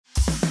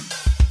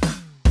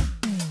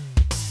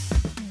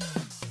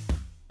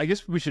I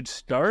guess we should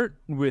start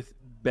with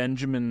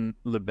Benjamin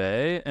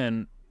Libet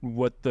and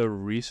what the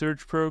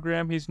research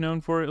program he's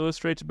known for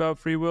illustrates about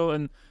free will.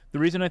 And the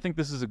reason I think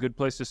this is a good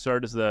place to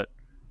start is that,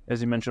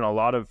 as you mentioned, a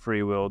lot of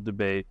free will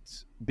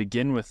debates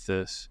begin with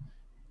this,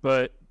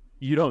 but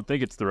you don't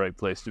think it's the right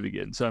place to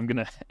begin. So I'm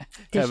going to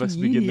have us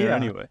begin there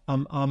anyway.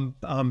 I'm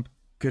going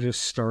to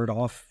start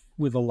off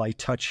with a light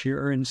touch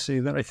here and say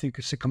that I think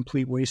it's a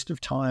complete waste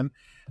of time.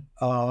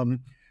 I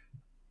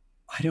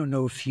don't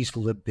know if he's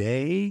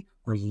Libet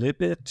or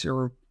Libet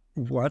or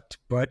what,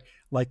 but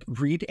like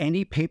read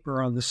any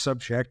paper on the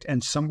subject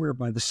and somewhere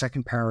by the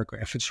second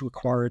paragraph, it's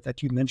required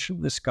that you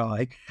mention this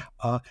guy.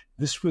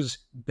 This was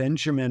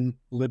Benjamin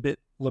Libet,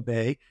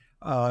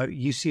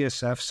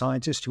 UCSF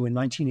scientist who in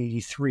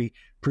 1983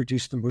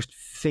 produced the most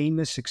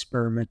famous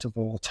experiment of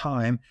all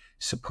time,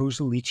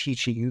 supposedly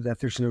teaching you that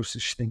there's no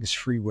such thing as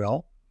free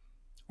will,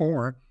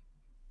 or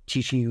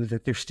teaching you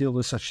that there still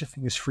is such a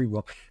thing as free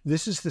will.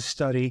 This is the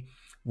study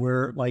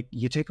where, like,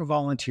 you take a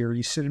volunteer,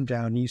 you sit him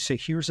down, and you say,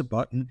 here's a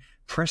button,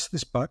 press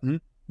this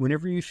button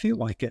whenever you feel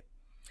like it.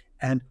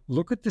 And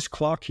look at this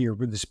clock here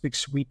with this big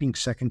sweeping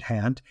second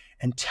hand,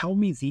 and tell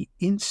me the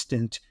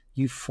instant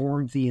you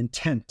formed the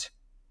intent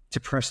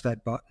to press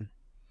that button.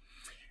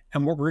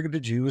 And what we're going to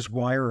do is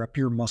wire up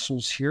your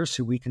muscles here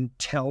so we can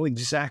tell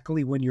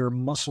exactly when your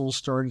muscles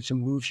started to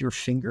move your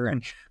finger.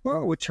 And,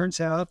 well, it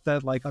turns out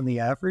that, like, on the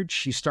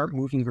average, you start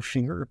moving your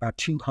finger about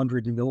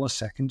 200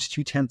 milliseconds,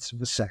 0.2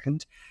 of a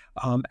second,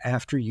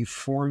 after you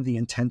form the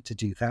intent to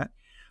do that.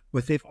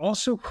 But they've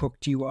also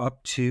hooked you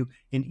up to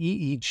an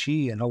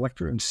EEG, an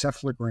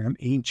electroencephalogram,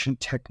 ancient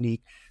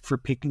technique for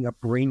picking up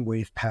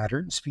brainwave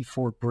patterns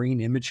before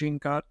brain imaging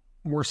got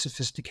more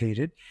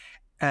sophisticated.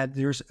 And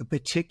there's a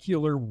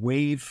particular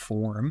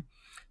waveform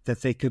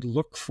that they could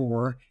look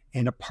for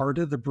in a part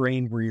of the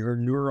brain where your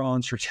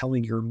neurons are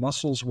telling your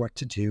muscles what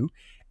to do.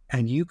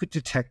 And you could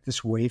detect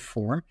this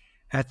waveform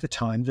at the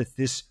time that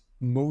this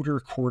motor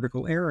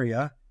cortical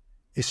area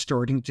is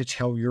starting to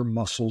tell your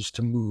muscles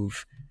to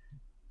move.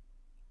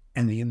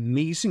 And the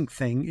amazing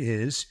thing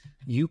is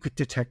you could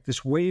detect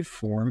this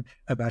waveform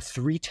about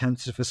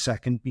 0.3 of a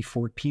second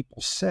before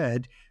people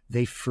said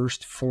they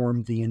first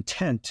formed the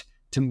intent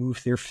to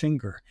move their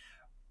finger.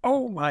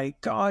 Oh my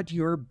God,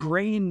 your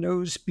brain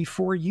knows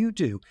before you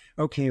do.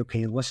 Okay,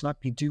 let's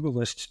not be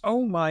dualists.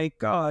 Oh my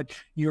God,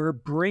 your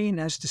brain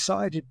has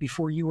decided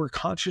before you were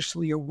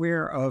consciously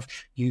aware of,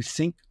 you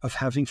think of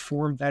having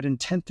formed that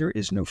intent. There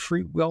is no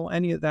free will,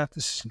 any of that.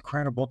 This is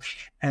incredible.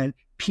 And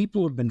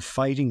people have been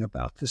fighting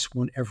about this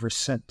one ever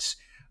since.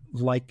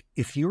 Like,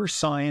 if you're a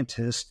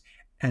scientist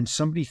and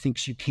somebody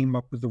thinks you came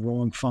up with the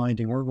wrong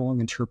finding or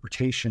wrong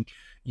interpretation,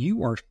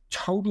 you are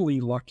totally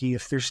lucky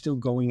if they're still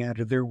going out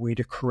of their way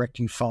to correct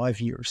you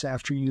 5 years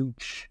after you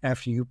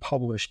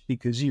published,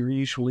 because you're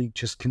usually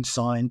just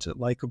consigned to,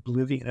 like,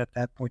 oblivion at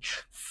that point.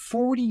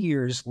 40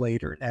 years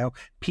later now,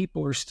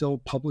 people are still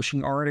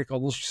publishing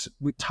articles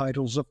with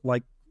titles of,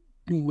 like,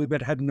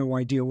 Libet had no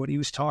idea what he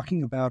was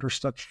talking about or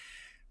stuff.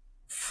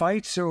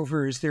 Fights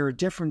over, is there a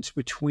difference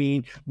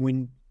between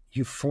when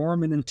you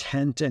form an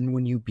intent and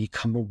when you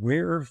become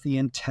aware of the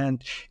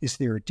intent? Is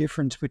there a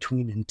difference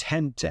between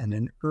intent and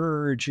an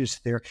urge?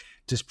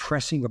 Does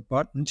pressing a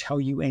button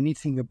tell you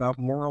anything about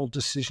moral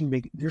decision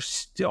making? They're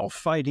still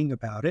fighting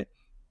about it.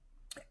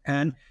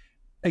 And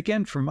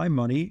again, for my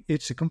money,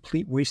 it's a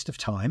complete waste of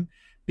time,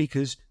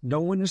 because no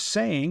one is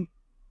saying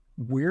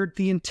where'd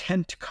the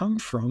intent come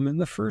from in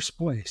the first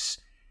place.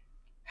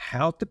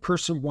 How'd the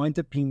person wind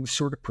up being the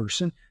sort of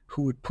person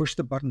who would push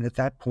the button at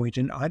that point?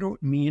 And I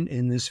don't mean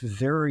in this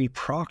very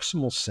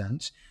proximal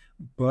sense,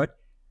 but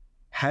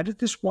how did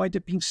this wind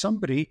up being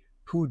somebody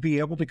who would be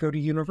able to go to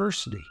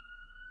university?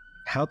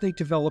 How'd they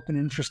develop an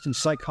interest in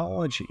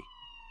psychology?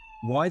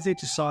 Why they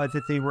decide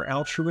that they were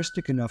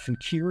altruistic enough and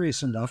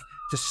curious enough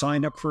to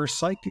sign up for a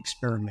psych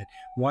experiment?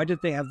 Why did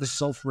they have the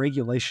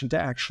self-regulation to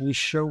actually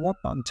show up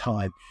on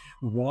time?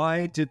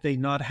 Why did they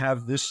not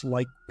have this,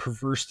 like,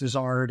 perverse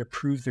desire to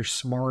prove they're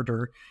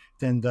smarter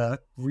than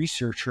the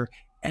researcher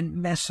and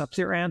mess up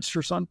their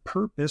answers on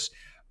purpose?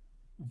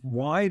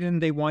 Why didn't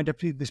they wind up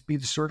be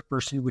the sort of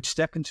person who would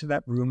step into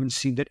that room and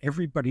see that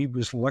everybody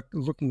was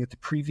looking at the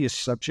previous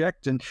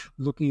subject and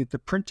looking at the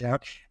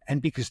printout,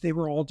 and because they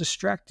were all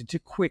distracted, to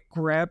quick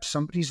grab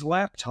somebody's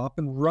laptop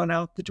and run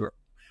out the door?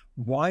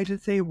 Why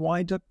did they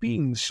wind up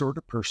being the sort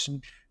of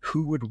person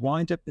who would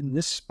wind up in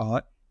this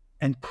spot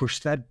and push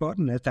that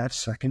button at that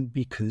second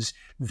because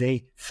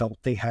they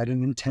felt they had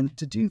an intent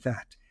to do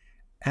that?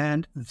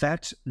 And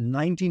that's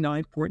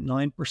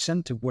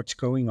 99.9% of what's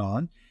going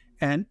on.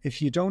 And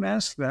if you don't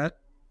ask that,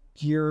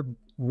 you're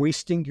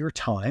wasting your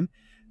time,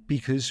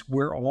 because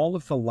where all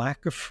of the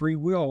lack of free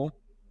will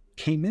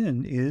came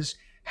in is,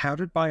 how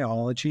did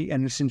biology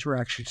and its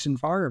interactions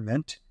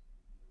environment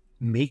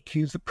make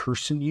you the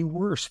person you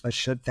were,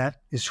 such that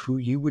that is who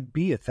you would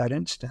be at that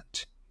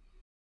instant?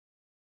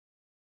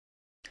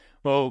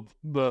 Well,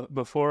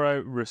 before I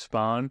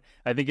respond,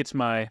 I think it's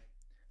my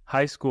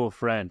high school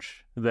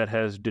French that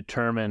has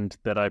determined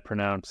that I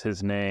pronounce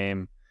his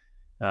name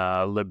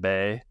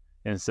Libet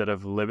instead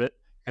of Libet,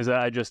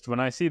 Because when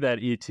I see that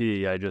ET,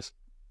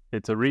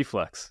 it's a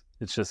reflex.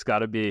 It's just got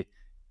to be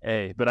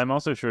A. But I'm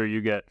also sure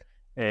you get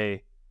an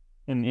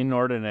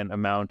inordinate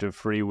amount of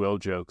free will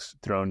jokes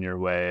thrown your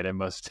way, and it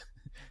must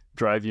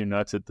drive you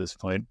nuts at this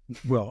point.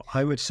 Well,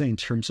 I would say in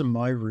terms of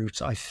my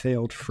roots, I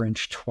failed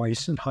French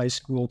twice in high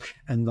school,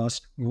 and thus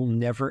will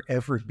never,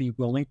 ever be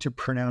willing to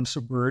pronounce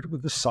a word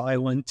with a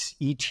silent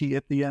ET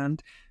at the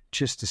end,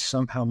 just as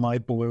somehow my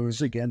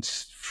blows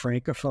against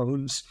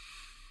francophones.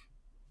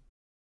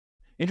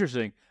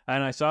 Interesting.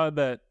 And I saw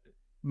that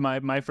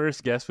my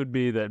first guess would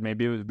be that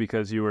maybe it was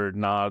because you were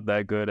not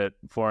that good at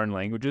foreign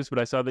languages, but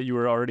I saw that you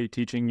were already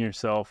teaching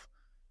yourself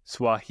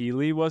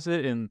Swahili, was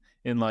it, in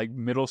like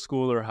middle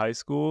school or high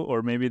school?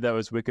 Or maybe that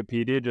was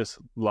Wikipedia just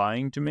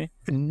lying to me?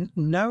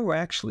 No,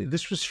 actually,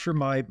 this was for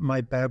my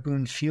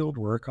baboon field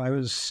work. I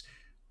was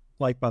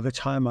like, by the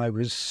time I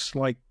was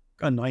like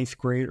a ninth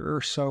grader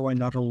or so, I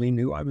not only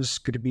knew I was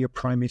going to be a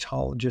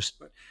primatologist,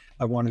 but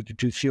I wanted to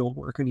do field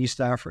work in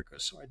East Africa.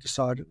 So I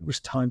decided it was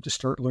time to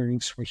start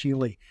learning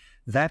Swahili.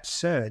 That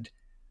said,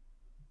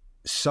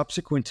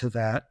 subsequent to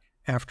that,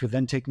 after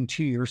then taking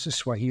 2 years of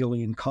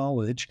Swahili in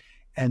college,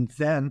 and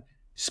then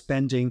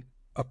spending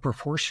a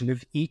proportion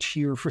of each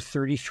year for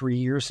 33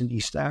 years in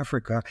East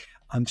Africa,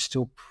 I'm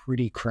still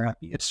pretty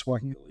crappy at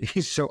Swahili.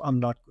 So I'm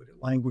not good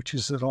at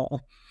languages at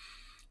all.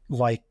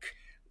 Like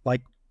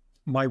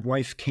my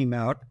wife came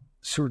out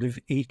sort of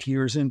 8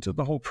 years into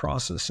the whole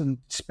process and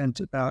spent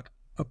about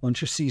a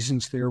bunch of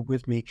seasons there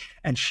with me.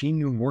 And she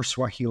knew more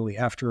Swahili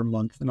after a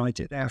month than I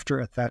did after,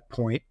 at that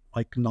point,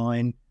 like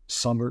 9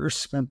 summers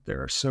spent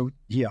there. So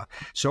yeah,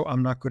 so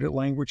I'm not good at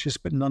languages,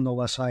 but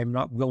nonetheless, I'm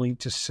not willing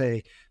to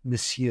say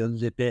Monsieur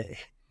Libet.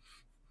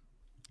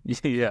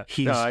 Yeah,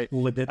 He's no,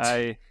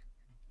 Libet.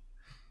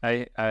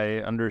 I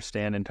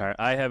understand entirely.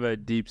 I have a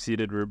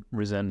deep-seated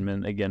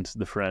resentment against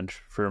the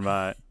French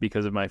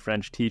because of my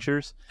French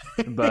teachers,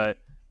 but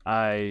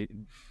I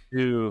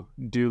do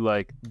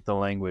like the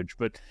language.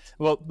 But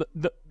well,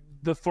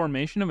 the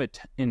formation of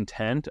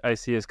intent I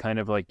see as kind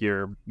of like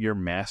your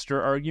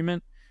master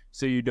argument.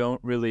 So you don't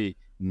really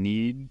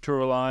need to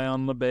rely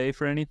on Libet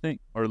for anything,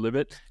 or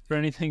Libet for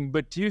anything.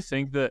 But do you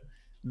think that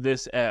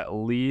this at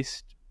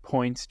least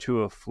points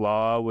to a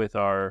flaw with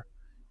our,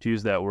 to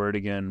use that word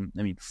again,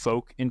 I mean,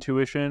 folk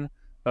intuition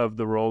of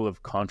the role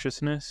of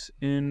consciousness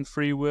in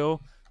free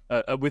will,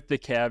 with the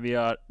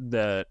caveat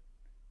that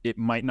it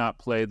might not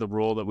play the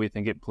role that we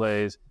think it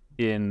plays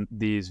in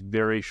these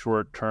very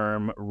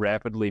short-term,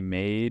 rapidly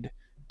made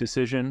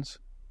decisions?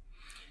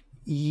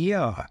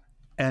 Yeah.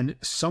 And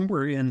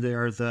somewhere in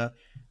there, the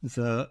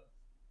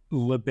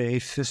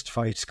Libet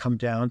fistfights come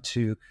down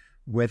to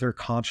whether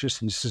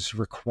consciousness is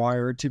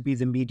required to be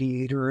the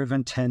mediator of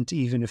intent,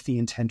 even if the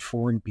intent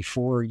for and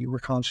before you were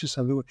conscious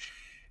of it.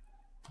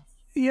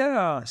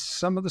 Yeah,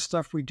 some of the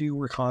stuff we do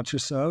we're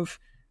conscious of.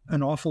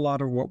 An awful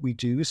lot of what we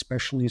do,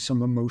 especially in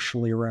some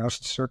emotionally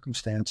aroused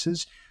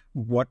circumstances,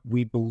 what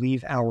we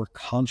believe our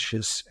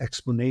conscious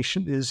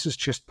explanation is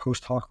just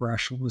post hoc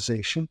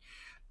rationalization.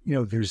 You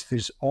know,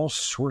 there's all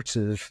sorts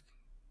of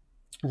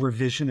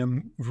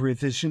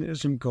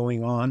revisionism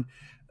going on,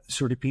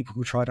 sort of people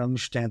who try to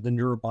understand the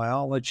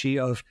neurobiology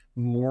of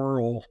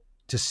moral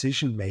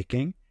decision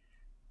making,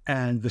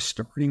 and the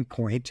starting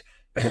point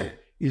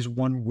is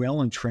one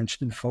well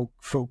entrenched in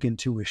folk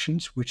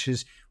intuitions, which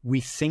is we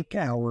think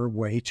our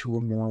way to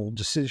a moral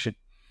decision.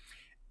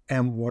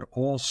 And what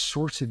all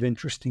sorts of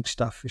interesting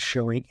stuff is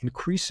showing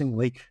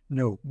increasingly,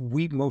 no,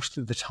 we most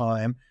of the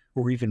time,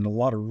 or even a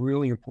lot of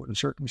really important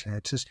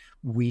circumstances,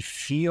 we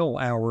feel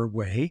our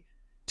way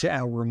to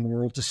our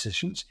moral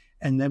decisions,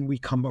 and then we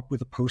come up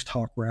with a post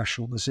hoc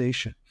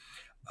rationalization.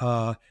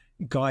 Guy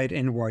at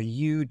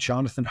NYU,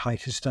 Jonathan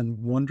Haidt, has done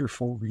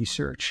wonderful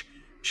research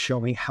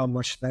showing how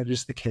much that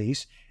is the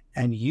case,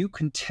 and you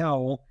can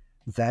tell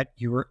that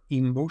your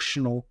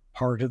emotional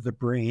part of the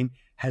brain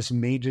has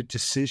made a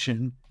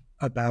decision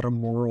about a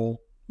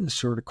moral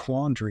sort of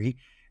quandary,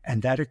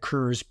 and that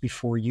occurs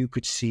before you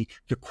could see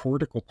the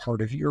cortical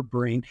part of your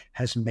brain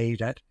has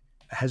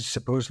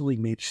supposedly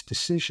made its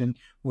decision.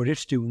 What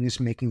it's doing is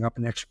making up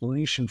an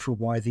explanation for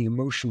why the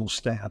emotional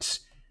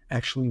stance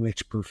actually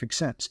makes perfect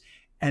sense.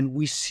 And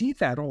we see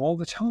that all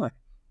the time.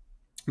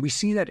 We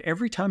see that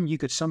every time you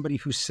get somebody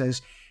who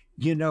says,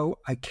 you know,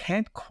 I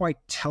can't quite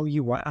tell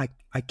you why,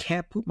 I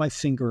can't put my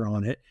finger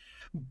on it,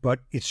 but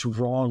it's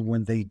wrong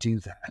when they do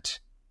that.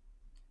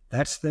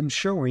 That's them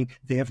showing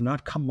they have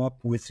not come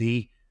up with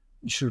the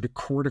sort of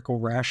cortical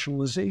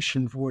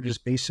rationalization for what is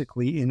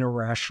basically an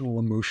irrational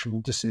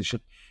emotional decision,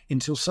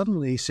 until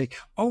suddenly they say,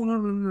 oh,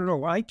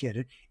 no, I get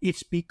it.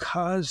 It's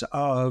because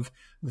of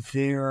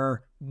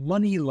their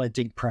money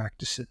lending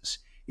practices.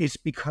 It's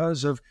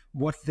because of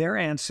what their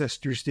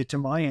ancestors did to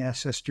my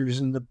ancestors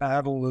in the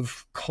Battle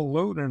of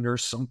Culloden or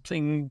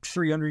something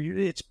 300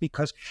 years. It's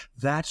because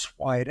that's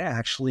why it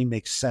actually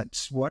makes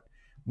sense.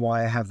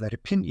 Why I have that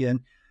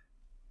opinion.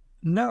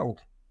 No.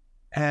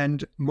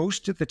 And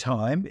most of the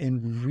time,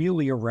 in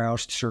really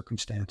aroused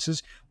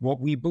circumstances,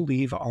 what we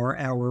believe are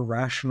our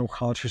rational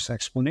conscious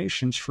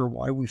explanations for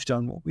why we've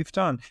done what we've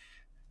done.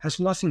 has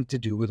nothing to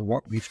do with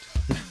what we've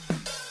done.